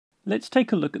Let's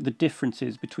take a look at the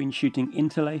differences between shooting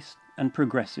interlaced and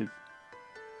progressive.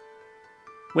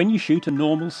 When you shoot a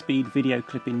normal speed video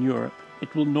clip in Europe,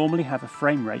 it will normally have a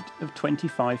frame rate of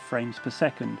 25 frames per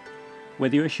second,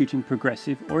 whether you are shooting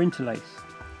progressive or interlace.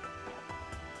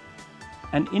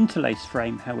 An interlace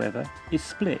frame, however, is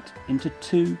split into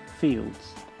two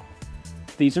fields.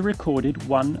 These are recorded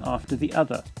one after the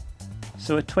other,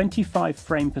 so a 25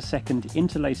 frame per second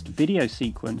interlaced video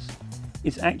sequence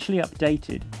is actually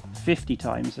updated 50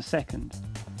 times a second,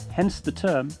 hence the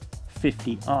term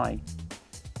 50i.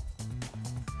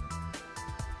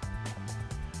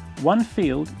 One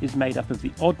field is made up of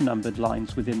the odd-numbered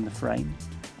lines within the frame,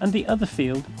 and the other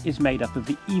field is made up of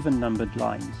the even-numbered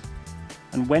lines,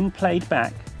 and when played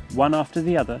back, one after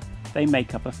the other, they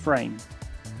make up a frame.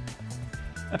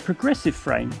 A progressive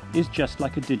frame is just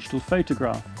like a digital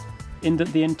photograph, in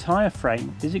that the entire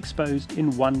frame is exposed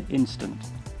in one instant.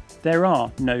 There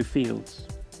are no fields.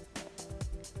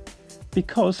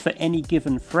 Because for any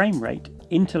given frame rate,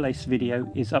 interlace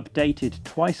video is updated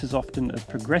twice as often as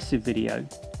progressive video,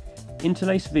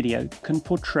 interlace video can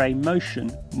portray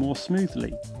motion more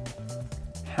smoothly.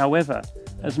 However,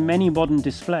 as many modern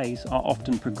displays are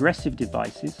often progressive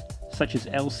devices, such as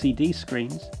LCD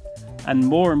screens, and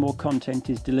more content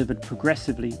is delivered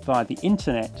progressively via the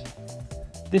internet,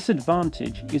 this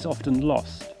advantage is often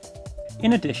lost.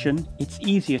 In addition, it's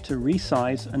easier to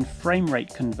resize and frame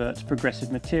rate convert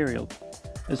progressive material,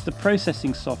 as the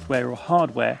processing software or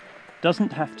hardware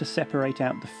doesn't have to separate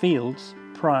out the fields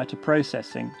prior to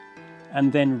processing,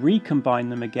 and then recombine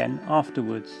them again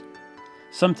afterwards,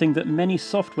 something that many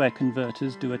software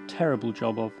converters do a terrible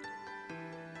job of.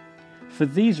 For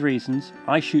these reasons,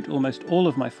 I shoot almost all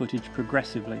of my footage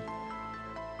progressively.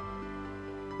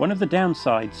 One of the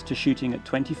downsides to shooting at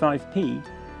 25p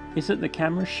is that the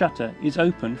camera's shutter is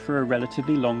open for a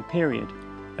relatively long period,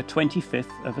 a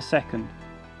 25th of a second.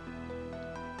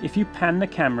 If you pan the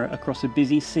camera across a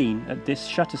busy scene at this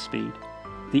shutter speed,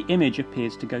 the image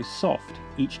appears to go soft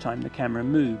each time the camera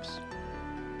moves.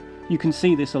 You can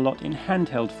see this a lot in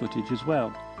handheld footage as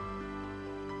well.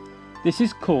 This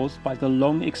is caused by the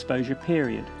long exposure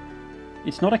period.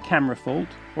 It's not a camera fault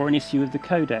or an issue of the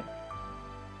codec.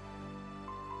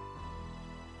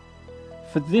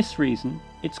 For this reason,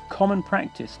 it's common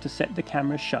practice to set the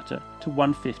camera's shutter to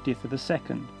 1/50th of a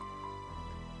second.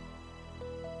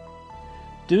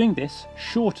 Doing this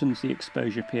shortens the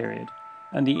exposure period,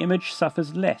 and the image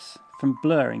suffers less from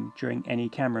blurring during any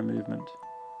camera movement.